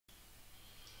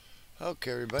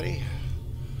Okay, everybody.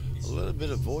 A little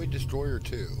bit of Void Destroyer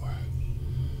 2.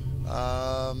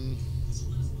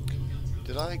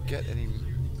 Did I get any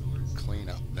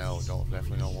cleanup? No,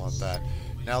 definitely don't want that.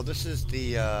 Now this is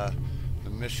the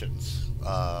missions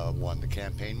one, the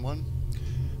campaign one.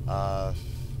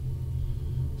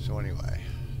 So anyway.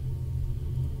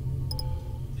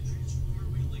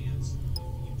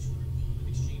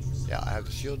 Yeah, I have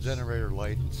the shield generator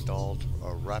light installed,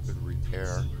 rapid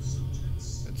repair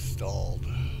installed.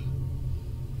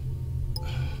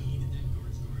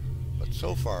 But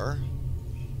so far,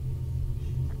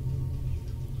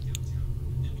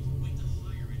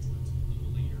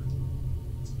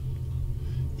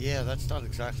 yeah, that's not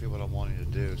exactly what I'm wanting to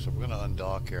do. So we're going to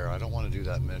undock here. I don't want to do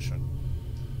that mission.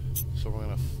 So we're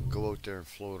going to go out there and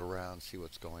float around, see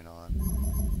what's going on.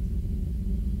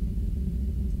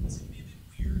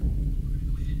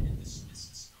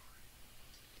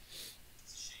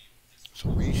 So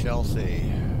we shall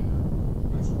see.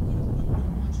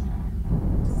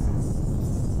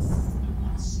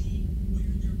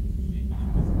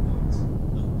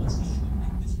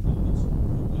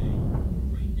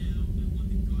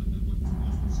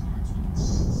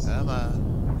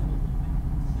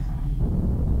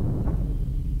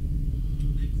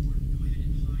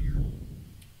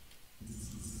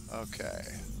 Okay,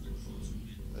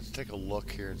 let's take a look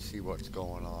here and see what's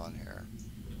going on here.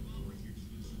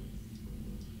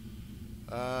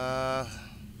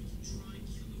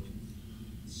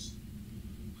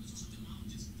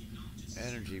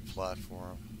 Energy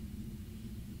platform.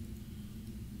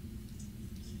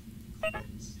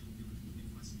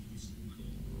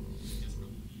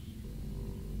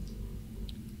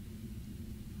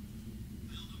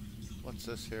 What's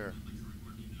this here?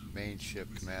 Main ship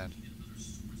command.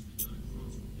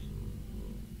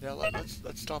 Yeah, let's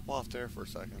stop off there for a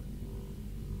second.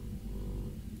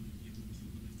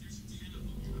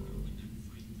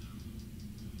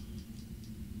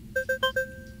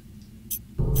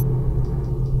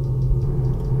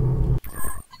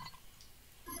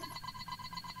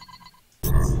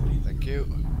 Thank you.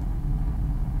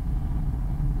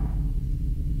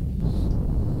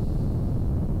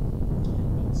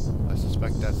 I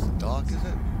suspect that's the dock, is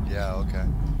it? Yeah, okay.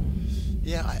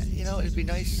 Yeah, you know, it'd be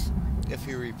nice if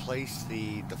you replace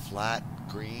the flat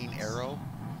green arrow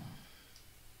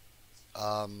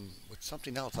with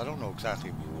something else. I don't know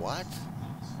exactly what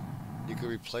you could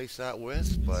replace that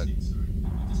with, but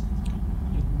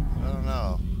I don't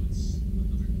know.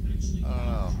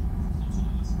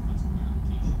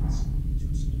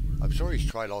 I'm sure he's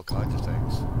tried all kinds of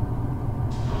things.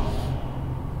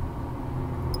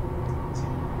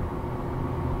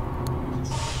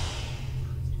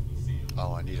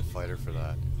 Oh, I need a fighter for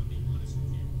that.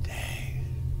 Dang.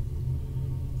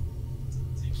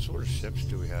 What sort of ships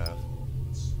do we have?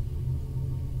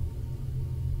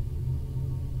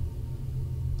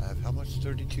 I have how much?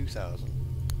 32,000.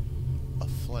 A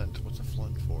flint. What's a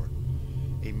flint for?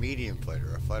 A medium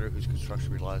fighter. A fighter whose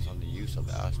construction relies on the use of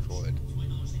an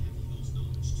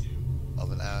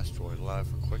asteroid, allowing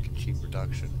for quick and cheap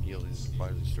reduction, yielding a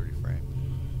surprisingly sturdy frame.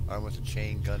 Armed with a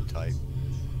chain gun type,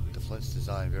 the flint's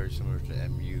design very similar to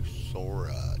MU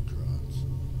Sora drones.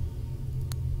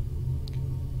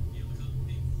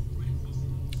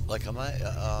 Like, am I,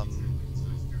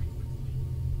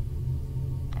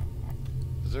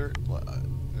 is there,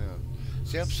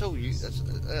 see, I'm so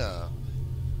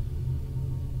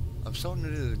I'm so new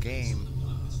to the game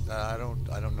that I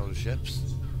don't know the ships.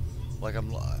 Like,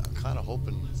 I'm kind of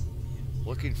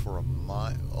looking for a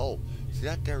mine. Oh, see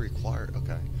that there required.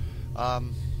 Okay. A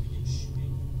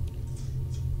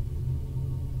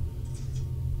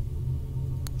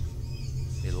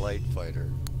light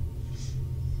fighter,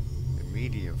 a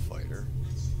medium fighter.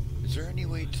 Is there any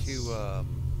way to?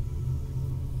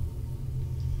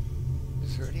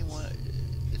 Is there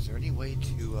any way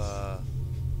to?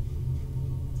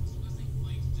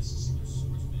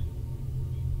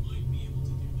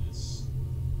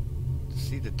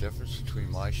 See the difference between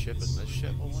my ship and this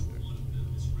ship, I wonder?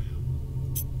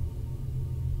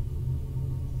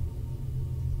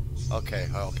 Okay,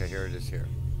 okay, here it is here.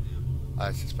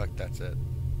 I suspect that's it.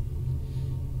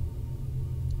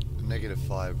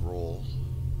 -5 roll.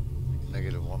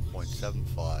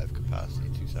 -1.75 capacity,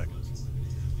 2 seconds.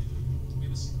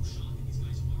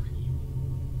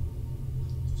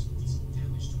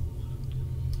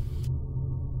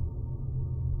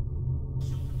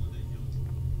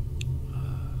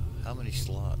 How many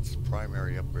slots?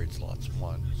 Primary upgrade slots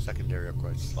 1. Secondary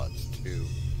upgrade slots 2.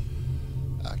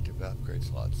 Active upgrade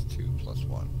slots 2 +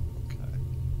 1. Okay.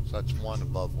 So that's 1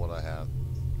 above what I have.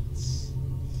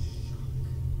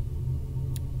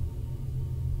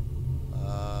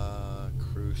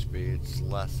 speed. It's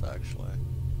less, actually.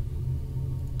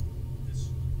 Let's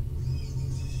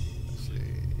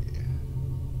see.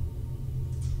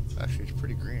 Actually, it's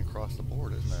pretty green across the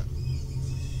board, isn't it?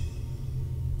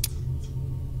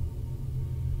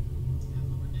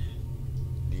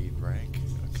 Need rank?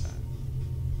 Okay.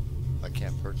 I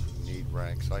can't purchase need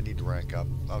rank, so I need to rank up.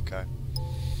 Okay.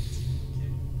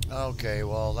 Okay,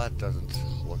 well, that doesn't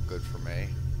look good for me.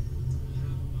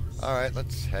 Alright,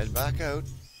 let's head back out.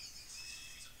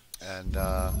 And,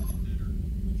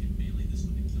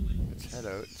 let's head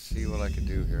out and see what I can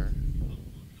do here.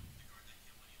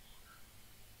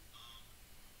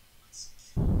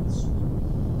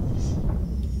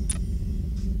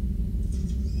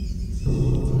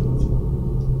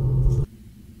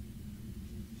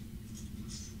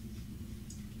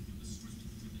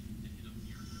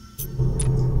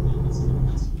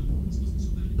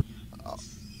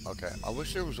 Okay, I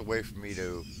wish there was a way for me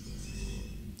to,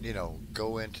 you know,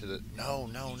 go into the... No,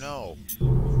 no, no.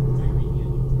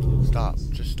 Stop.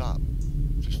 Just stop.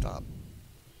 Just stop.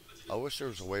 I wish there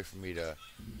was a way for me to...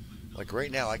 Like, right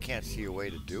now, I can't see a way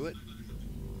to do it.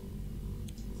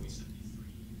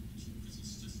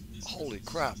 Holy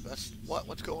crap, that's...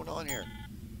 What's going on here?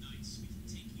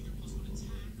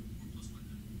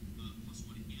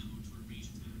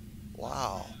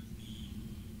 Wow.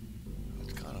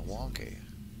 That's kind of wonky.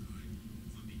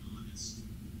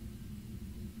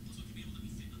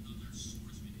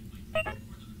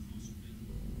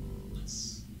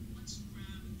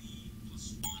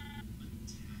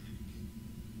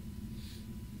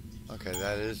 Okay,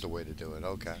 that is the way to do it.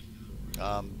 Okay.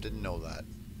 Didn't know that.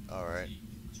 Alright.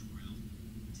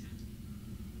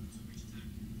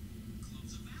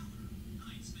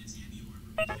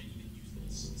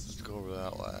 Let's go over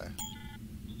that way.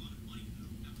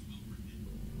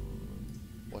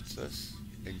 What's this?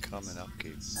 Income and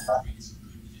upkeep.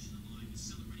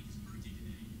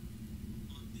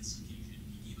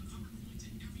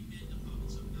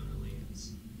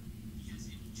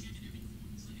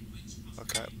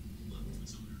 Okay.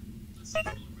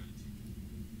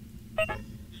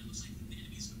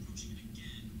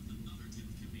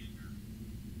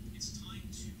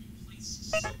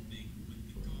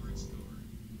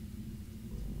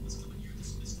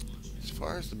 As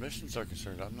far as the missions are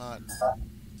concerned, I'm not...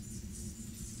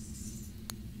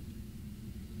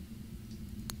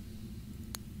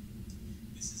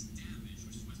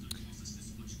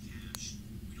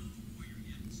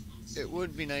 It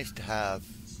would be nice to have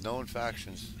known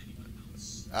factions.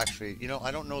 Actually, you know,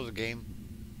 I don't know the game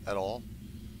at all,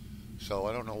 so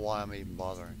I don't know why I'm even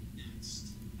bothering,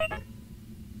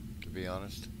 to be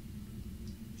honest.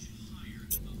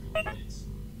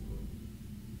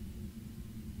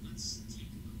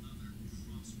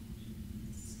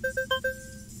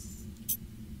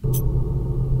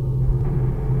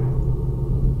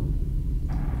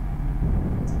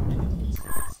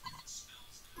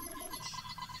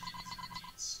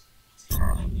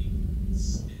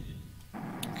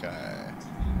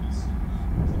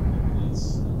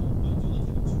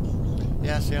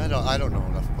 Yeah, see, I don't know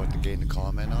enough about the game to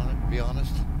comment on it, to be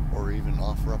honest, or even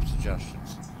offer up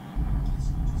suggestions.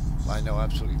 I know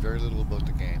absolutely very little about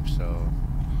the game, so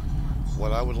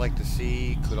what I would like to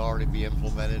see could already be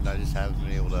implemented, and I just haven't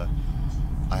been able to,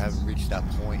 I haven't reached that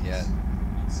point yet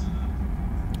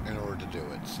in order to do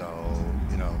it. So,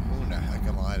 you know, who the heck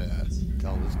am I to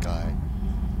tell this guy,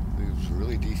 who's a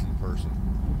really decent person,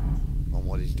 on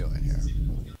what he's doing here?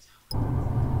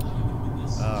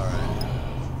 Alright.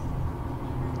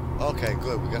 Okay,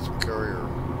 good. We got some courier.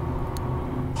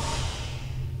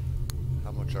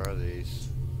 How much are these?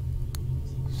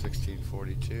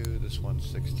 1642. This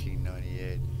one's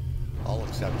 1698. I'll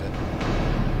accept it.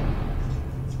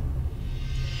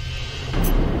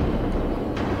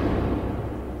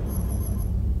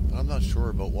 I'm not sure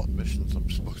about what missions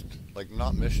I'm supposed to... Like,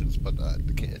 not missions, but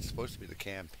it's supposed to be the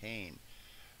campaign.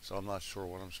 So I'm not sure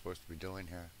what I'm supposed to be doing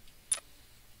here.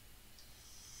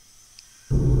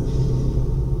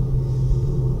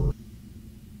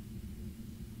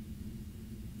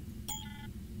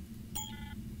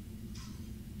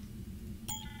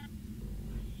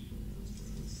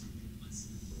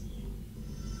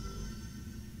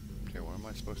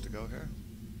 Supposed to go here?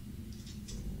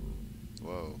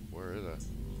 Whoa, where is it?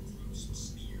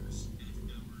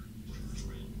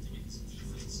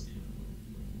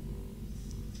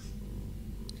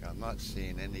 Okay, I'm not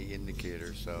seeing any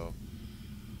indicator, so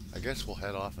I guess we'll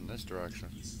head off in this direction.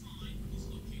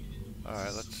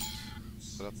 Alright,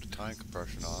 let's put up the time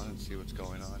compression on and see what's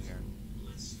going on here.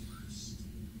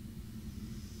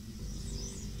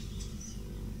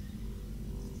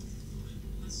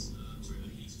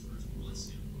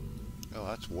 Oh,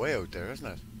 that's way out there, isn't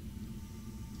it?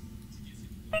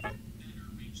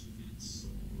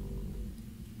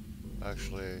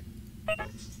 Actually,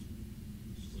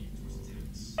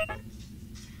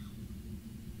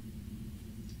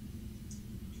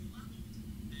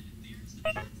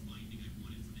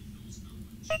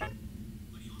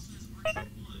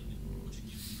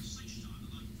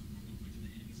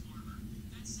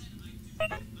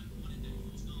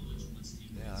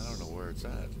 yeah, I don't know where it's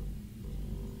at.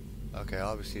 Okay,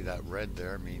 obviously that red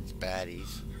there means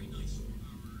baddies.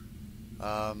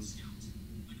 Um,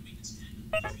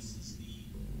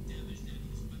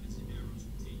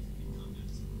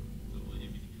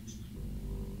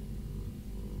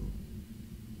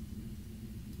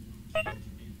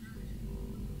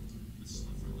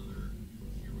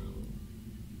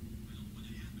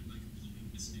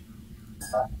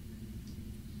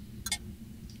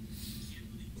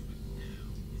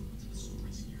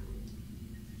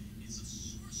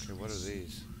 okay, what are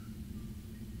these?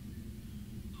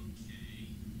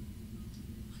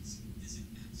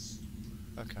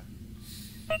 Okay.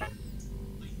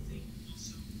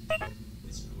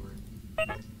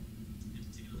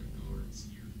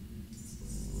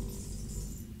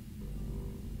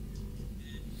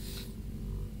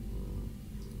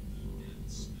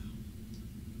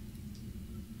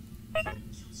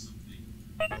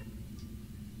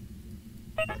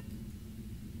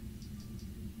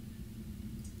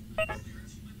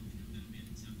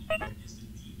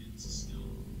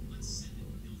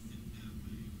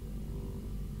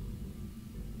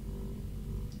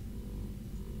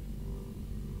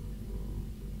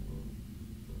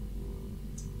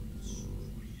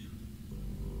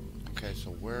 Okay,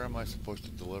 so where am I supposed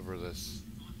to deliver this?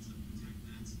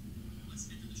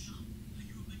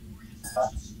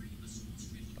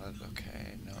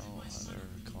 Okay, no, other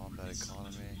combat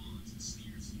economy.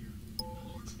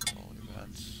 All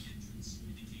events.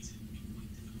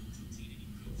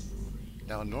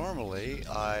 Now normally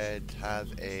I'd have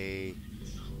a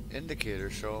indicator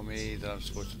show me that I'm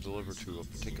supposed to deliver to a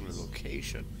particular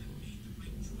location.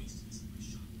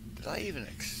 Did I even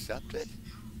accept it?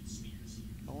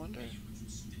 I wonder.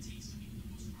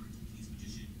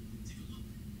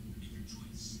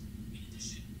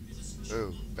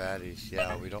 Ooh, baddies.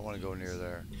 Yeah, we don't want to go near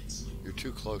there. You're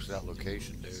too close to that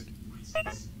location, dude.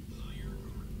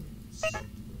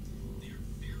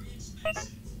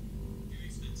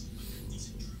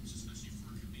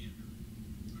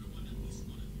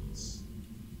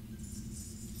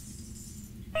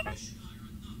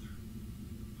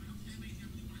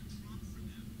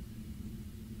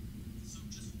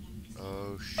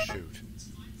 Oh, shoot.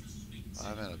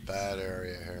 I'm in a bad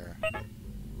area here.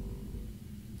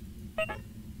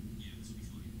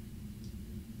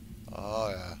 Oh,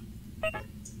 yeah.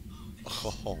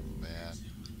 Oh, man.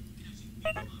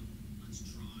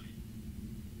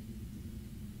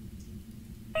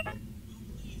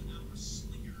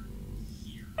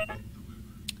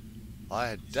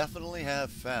 I definitely have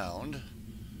found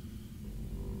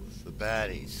the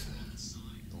baddies,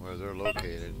 where they're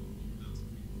located.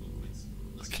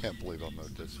 I can't believe I'm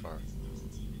out this far.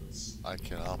 I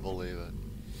cannot believe it.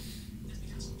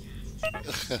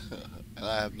 And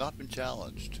I have not been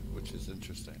challenged, which is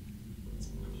interesting.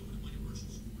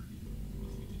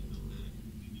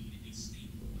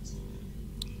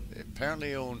 They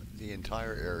apparently own the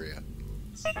entire area.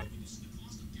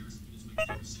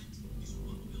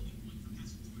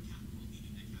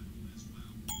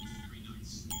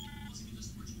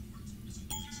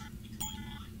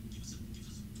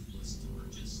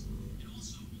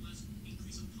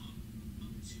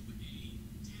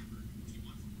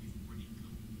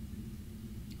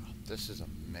 This is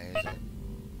amazing.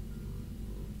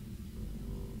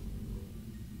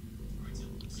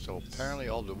 So apparently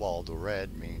all the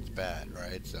red means bad,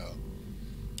 right? So,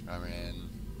 I mean,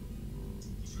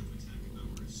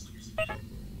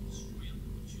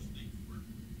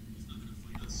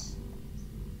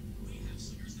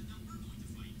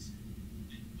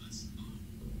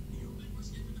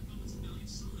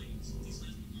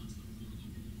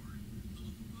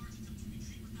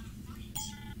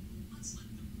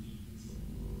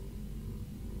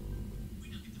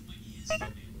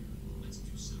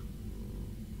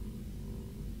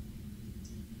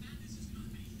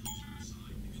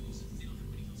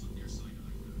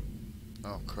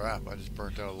 oh crap, I just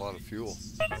burnt out a lot of fuel.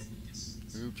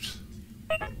 Oops.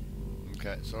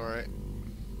 Okay, sorry.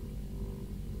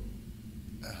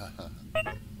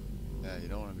 Yeah, you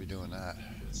don't want to be doing that.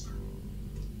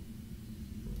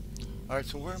 Alright,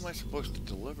 so where am I supposed to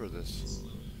deliver this?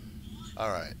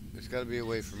 Alright, there's got to be a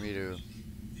way for me to...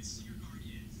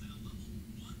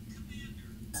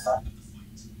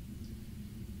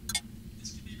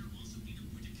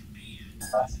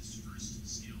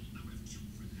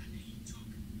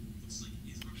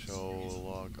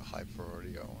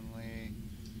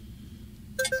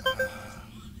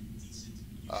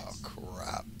 Oh,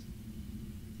 crap.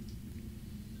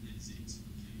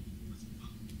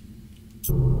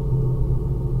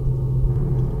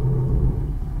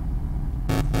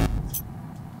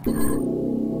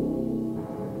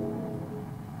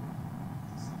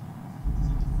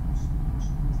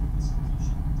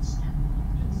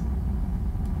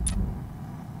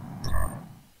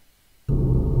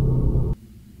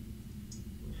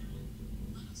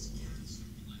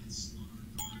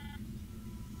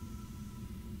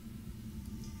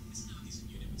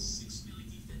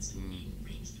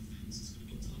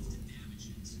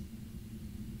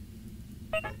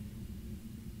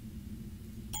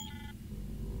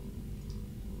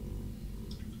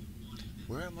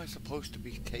 Where am I supposed to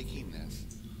be taking this?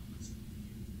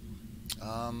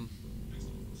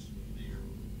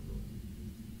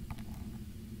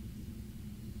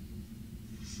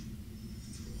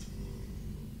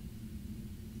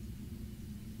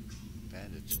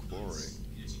 Bandit's Quarry.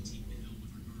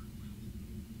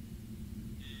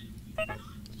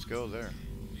 Let's go there.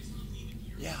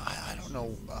 Yeah, I don't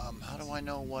know. How do I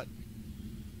know what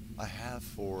I have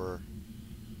for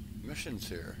missions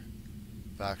here?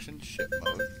 Faction, ship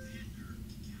mode.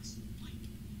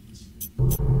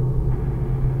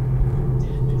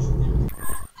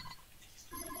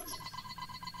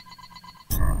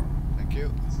 Thank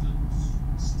you.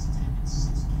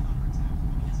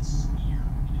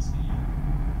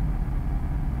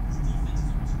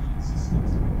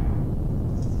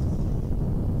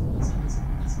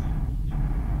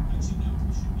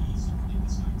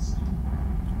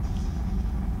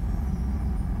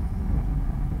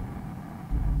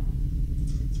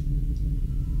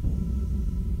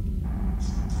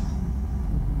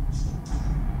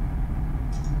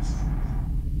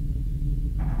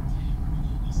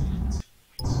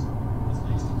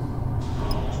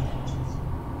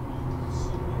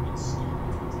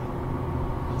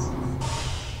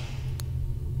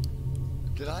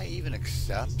 Did I even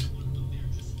accept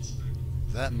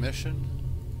that mission?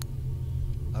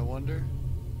 I wonder.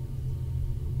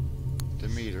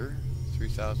 Demeter,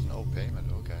 3,000. Oh,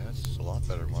 payment. Okay, that's a lot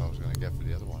better than what I was going to get for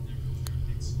the other one.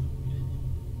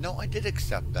 No, I did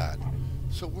accept that.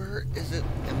 So where is it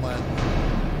in my...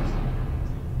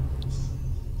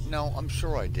 No, I'm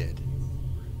sure I did.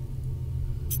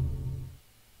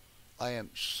 I am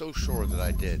so sure that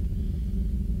I did.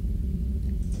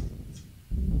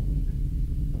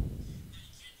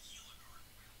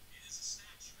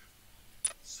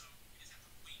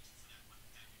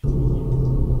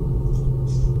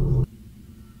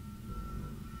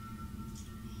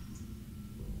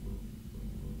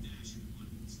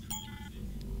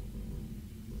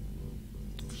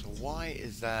 Why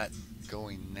is that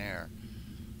going there?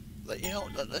 You know,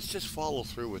 let's just follow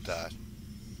through with that.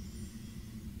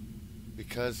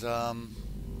 Because,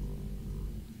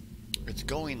 it's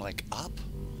going, like, up.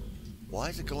 Why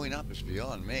is it going up? It's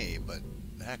beyond me, but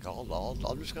heck,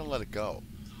 I'm just going to let it go.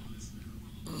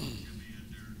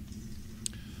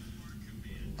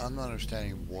 I'm not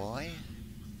understanding why.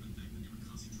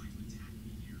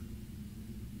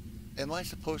 Am I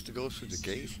supposed to go through the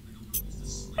gate?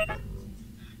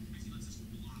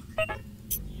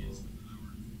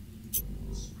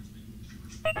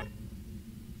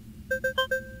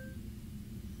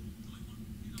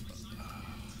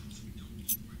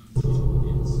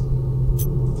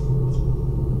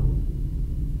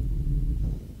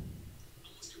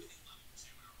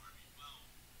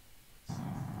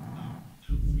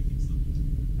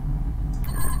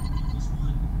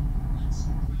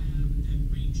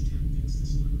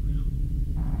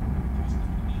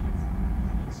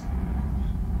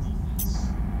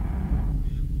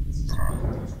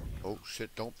 Oh shit,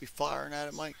 don't be firing at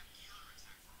it, Mike.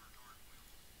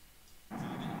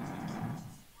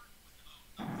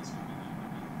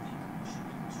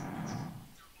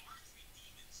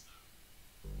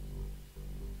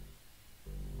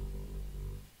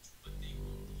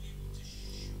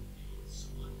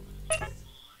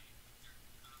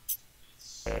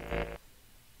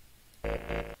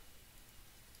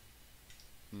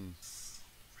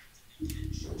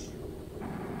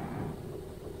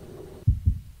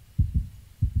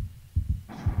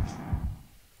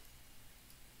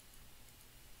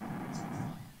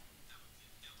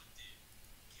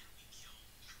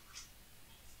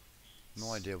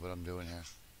 No idea what I'm doing here.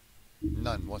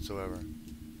 None whatsoever.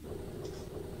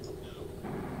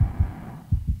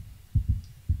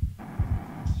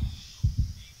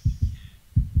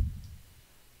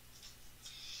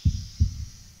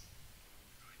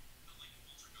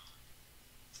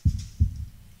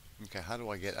 Okay, how do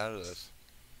I get out of this?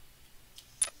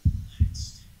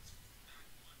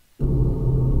 Okay, how do I get out of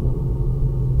this?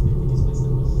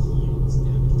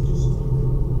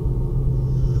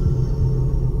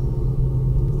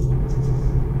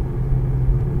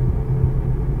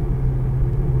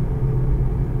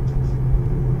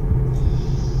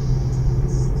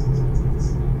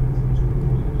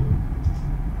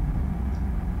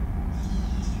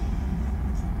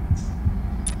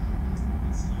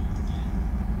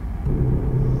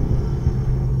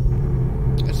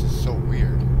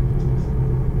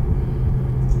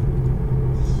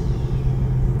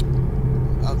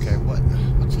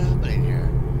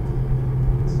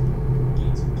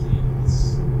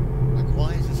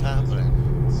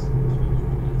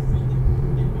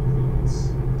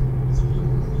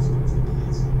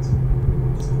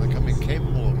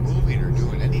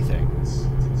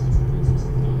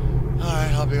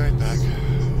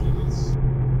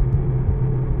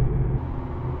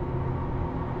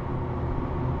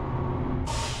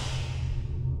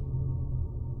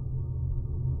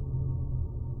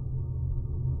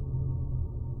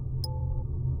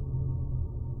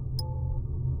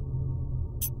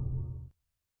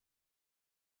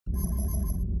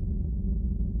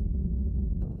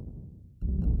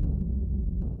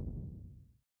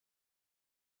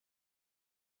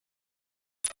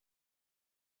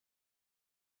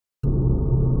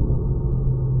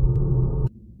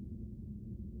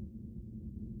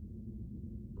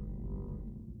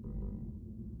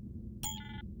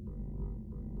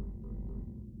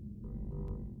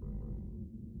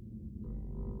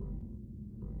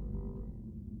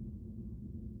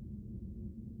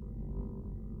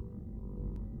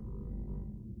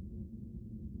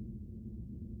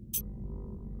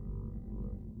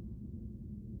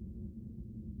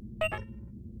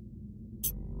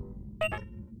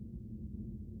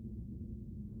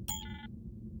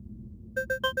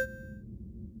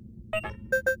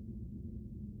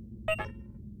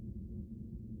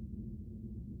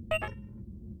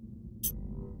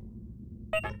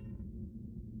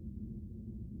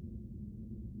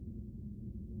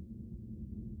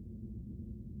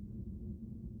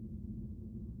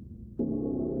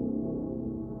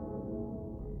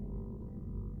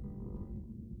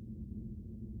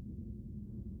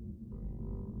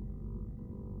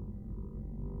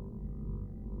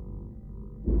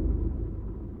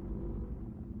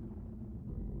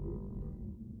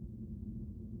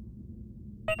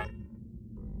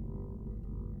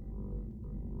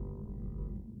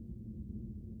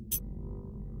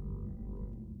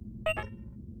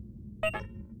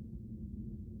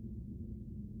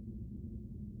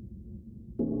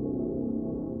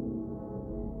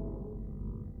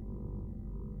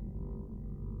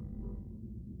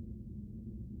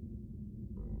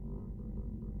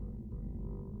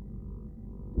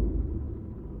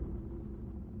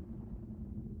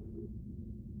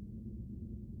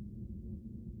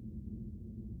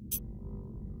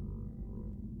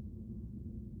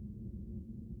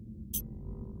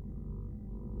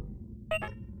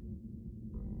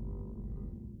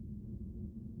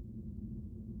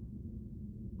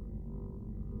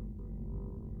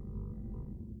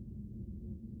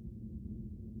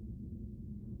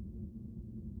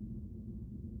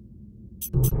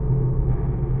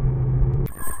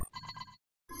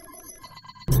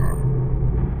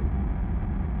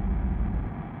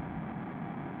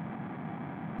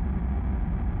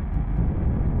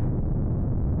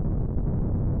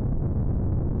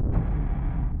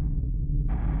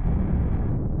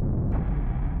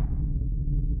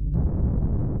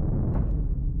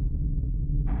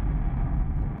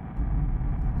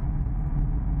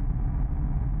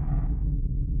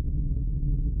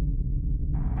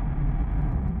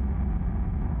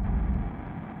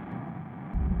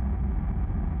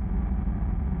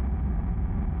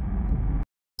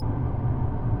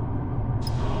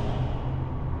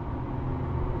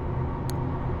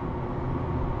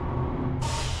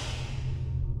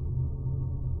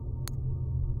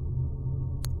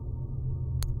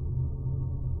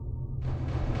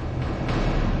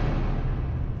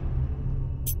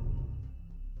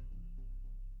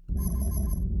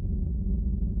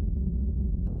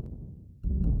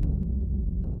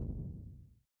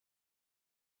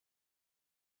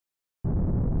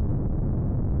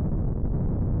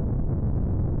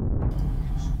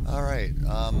 Alright,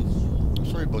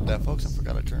 sorry about that, folks. I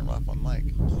forgot to turn off my mic.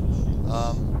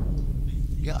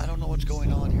 Yeah, I don't know what's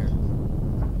going on here.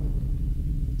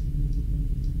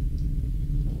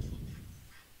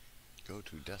 Go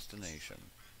to destination.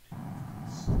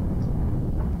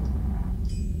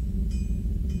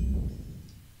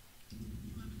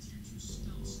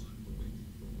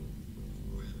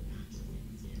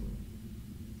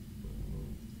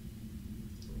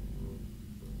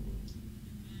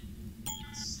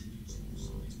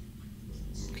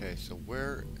 Okay, so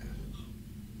where...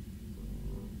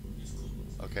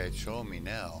 Okay, it's showing me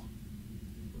now.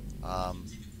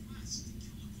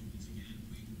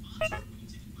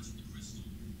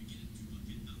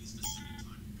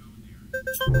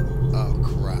 Oh,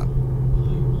 crap.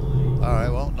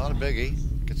 Alright, well, not a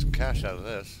biggie. Get some cash out of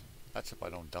this. That's if I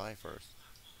don't die first.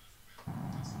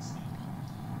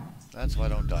 That's if I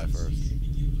don't die first.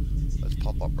 Let's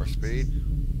pump up our speed.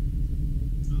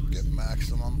 Get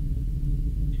maximum.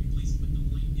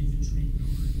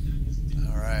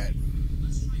 Alright.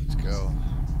 Let's go.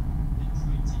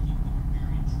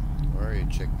 Where are you,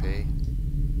 chickpea?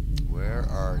 Where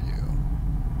are you?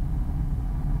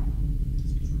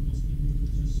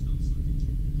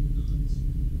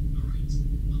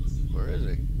 Where is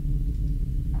he?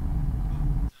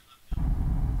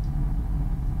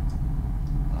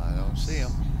 I don't see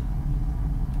him.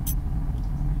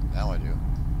 Now I do.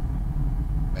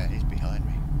 Man, he's behind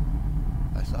me.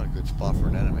 That's not a good spot for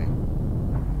an enemy.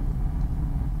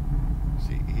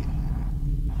 See,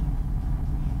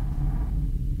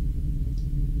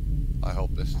 I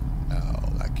hope this... No,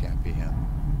 that can't be him.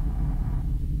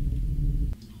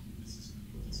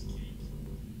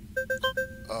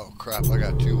 Oh crap, I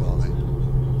got two on me.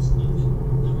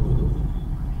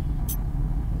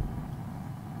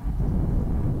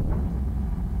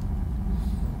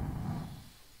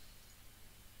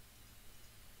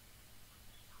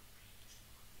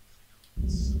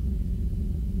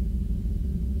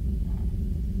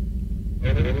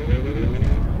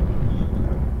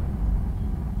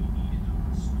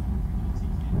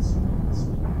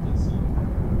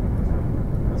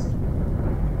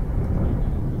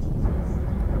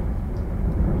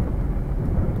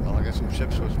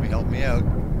 me out.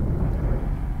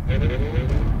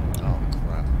 Oh,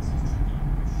 crap.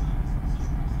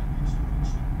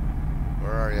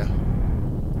 Where are you?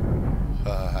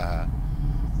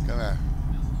 Come here.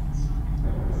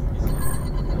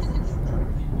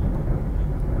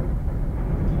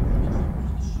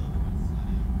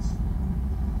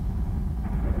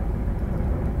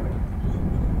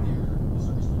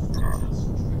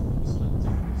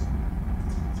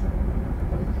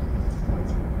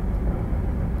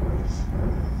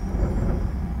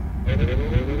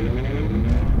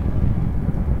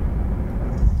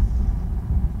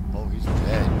 Oh, he's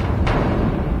dead.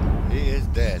 He is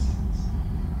dead.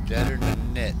 Deader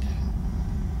than knit.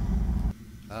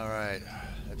 Alright,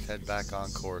 let's head back on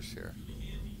course here.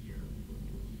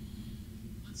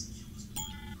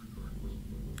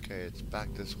 Okay, it's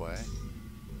back this way.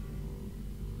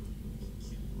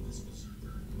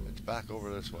 It's back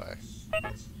over this way.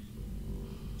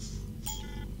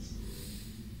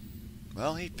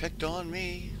 Well, he picked on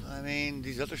me. I mean,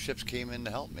 these other ships came in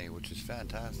to help me, which is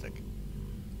fantastic.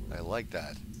 I like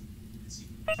that.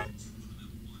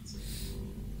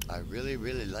 I really,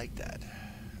 really like that.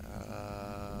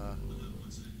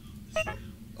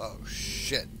 Oh,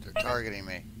 shit. They're targeting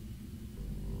me.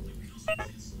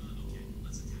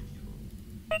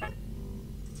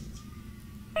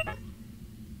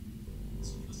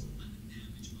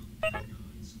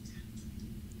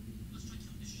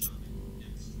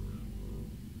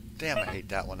 Damn, I hate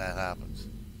that when that happens.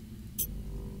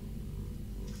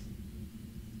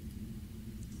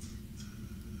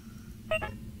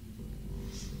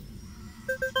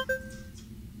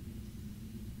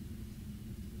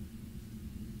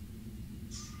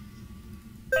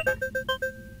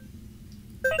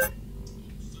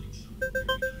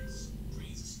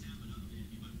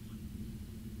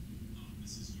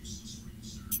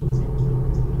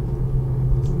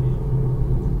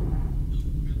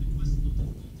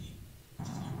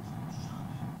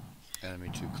 Enemy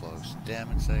too close. Damn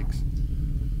it sakes.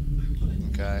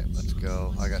 Okay, let's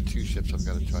go. I got two ships I've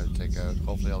got to try to take out.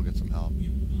 Hopefully I'll get some help.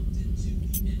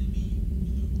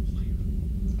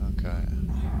 Okay.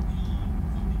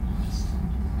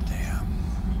 Damn.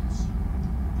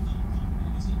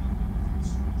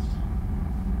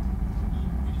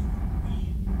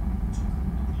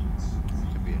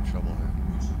 Could be in trouble here.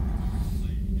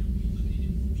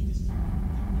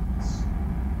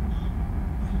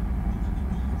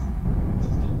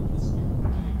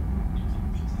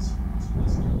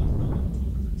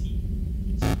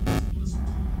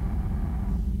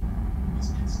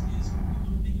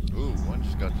 Ooh, one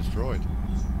just got destroyed.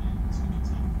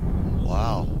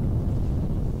 Wow.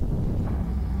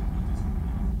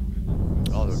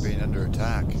 Oh, they're being under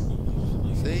attack.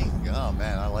 See? Oh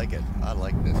man, I like it. I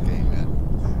like this game, man.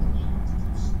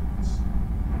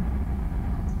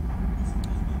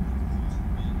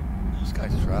 This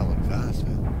guy's traveling fast,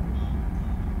 man.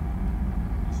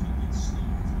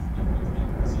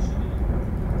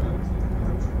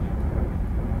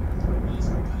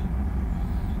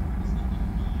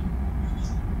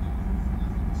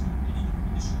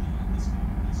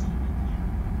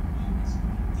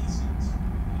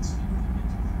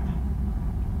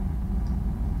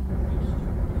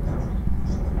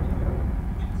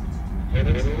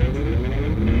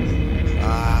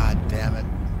 Ah, damn it.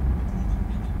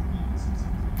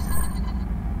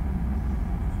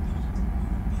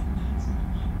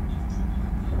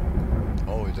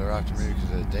 Oh, they're after me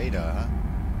because of the data, huh?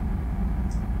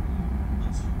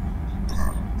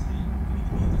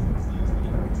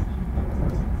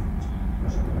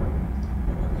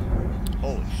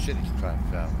 Holy shit, he's trying to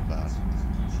travel fast.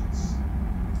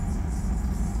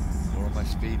 Lower my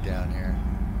speed down here.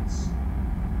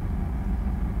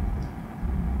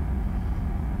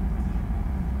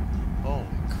 Holy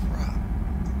crap.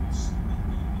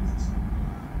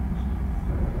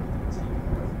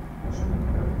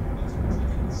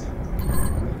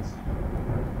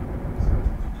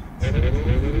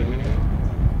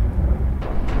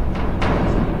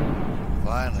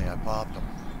 Finally, I popped them.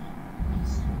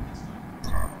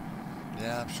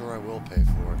 Yeah, I'm sure I will pay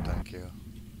for it, thank you.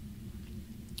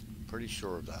 Pretty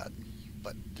sure of that.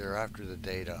 But they're after the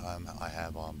data I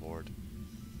have on board.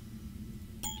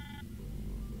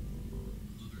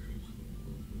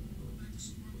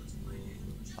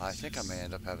 I think I may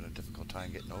end up having a difficult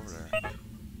time getting over there.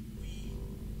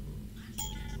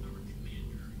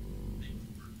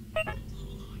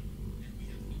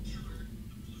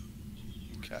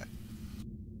 Okay.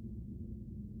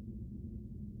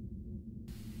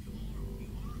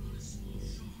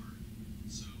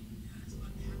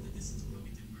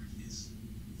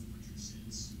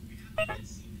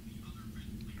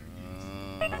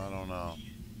 I don't know.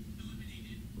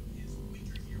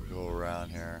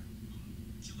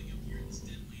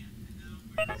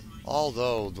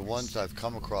 Although the ones I've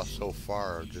come across so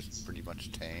far are just pretty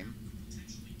much tame.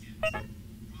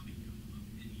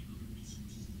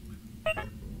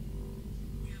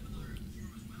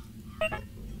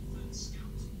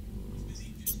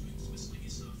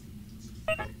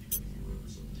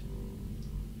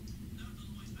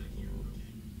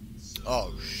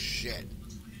 Oh shit.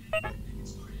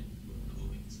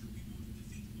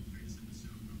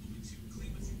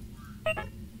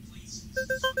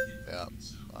 Yeah,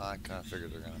 I kind of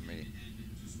figured they're gonna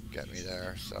get me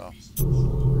there, so.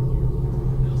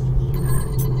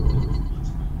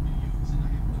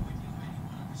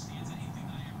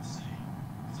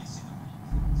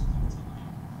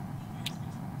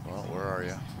 Well, where are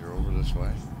you? You're over this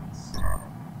way.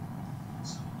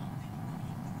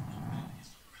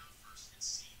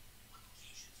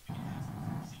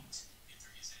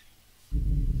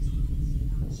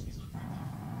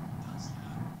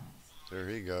 There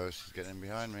he goes. He's getting in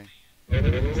behind me.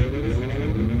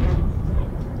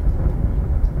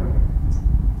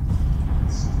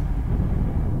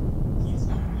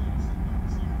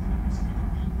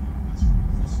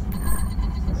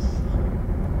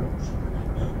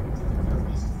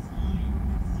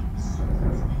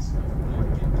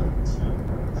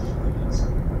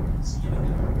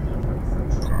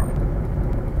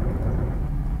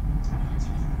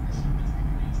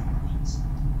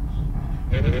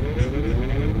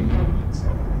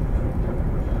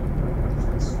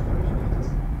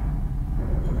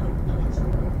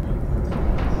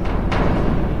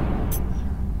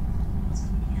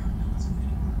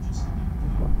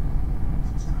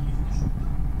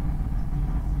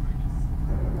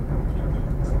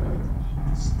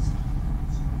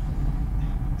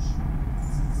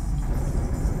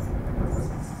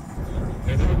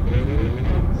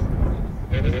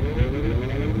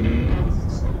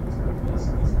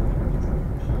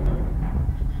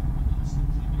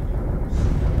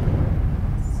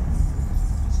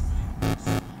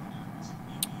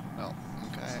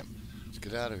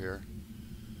 Get out of here.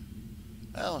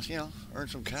 Well, you know, earn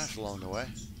some cash along the way.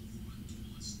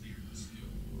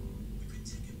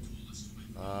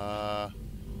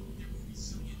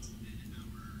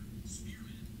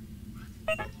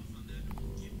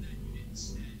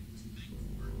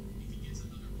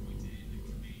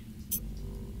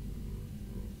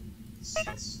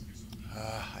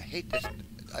 I hate this.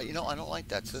 You know, I don't like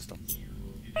that system.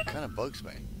 It kind of bugs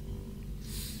me.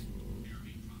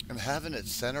 And having it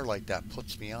center like that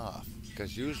puts me off,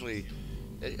 because usually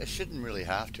it shouldn't really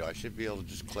have to. I should be able to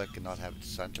just click and not have it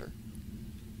center.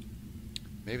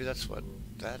 Maybe that's what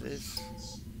that is.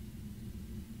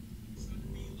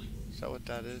 Is that what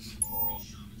that is?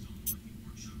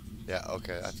 Yeah,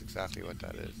 okay, that's exactly what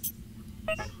that is.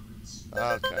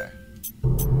 Okay.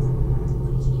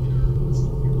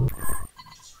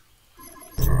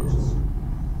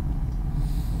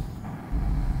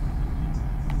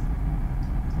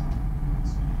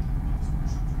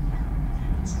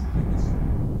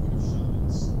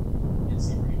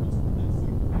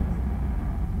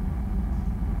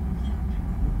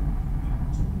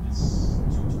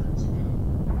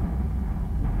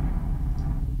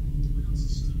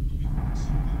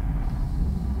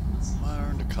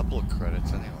 Couple of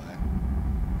credits anyway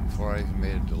before I even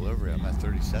made a delivery. I'm at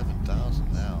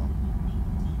 37,000 now,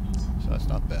 so that's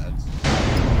not bad.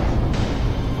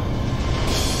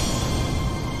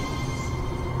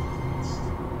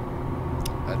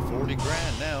 At 40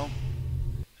 grand now.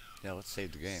 Yeah, let's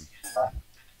save the game.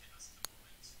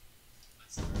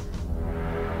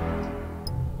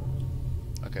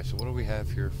 Okay, so what do we have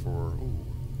here for? Ooh,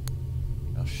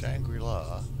 now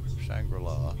Shangri-La.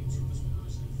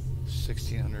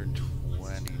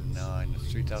 1,629,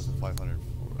 3,500.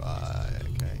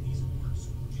 Okay.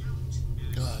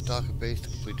 Docket base to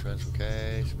complete transfer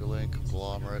case, civilian,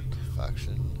 conglomerate,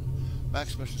 faction,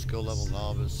 max mission skill level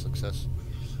novice, success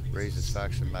raises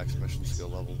faction, max mission skill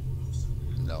level.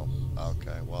 No.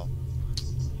 Okay, well,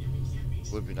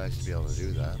 would be nice to be able to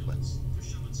do that, but.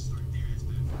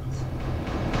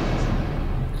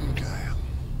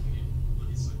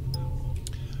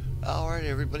 Alright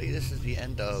everybody, this is the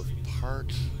end of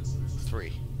part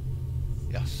 3.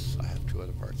 Yes, I have 2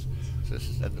 other parts. So this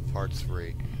is the end of part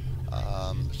 3.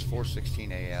 It's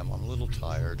 4:16 a.m. I'm a little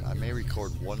tired. I may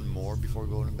record one more before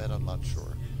going to bed, I'm not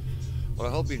sure. But I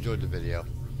hope you enjoyed the video.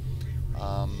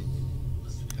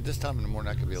 At this time in the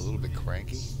morning I could be a little bit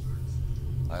cranky.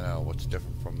 I know, what's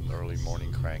different from early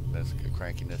morning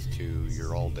crankiness to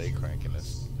your all day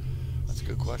crankiness? That's a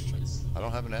good question. I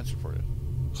don't have an answer for it.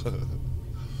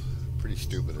 Pretty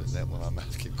stupid, isn't it, when I'm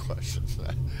asking questions?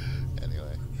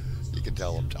 Anyway, you can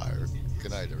tell I'm tired. Good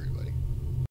night, everybody.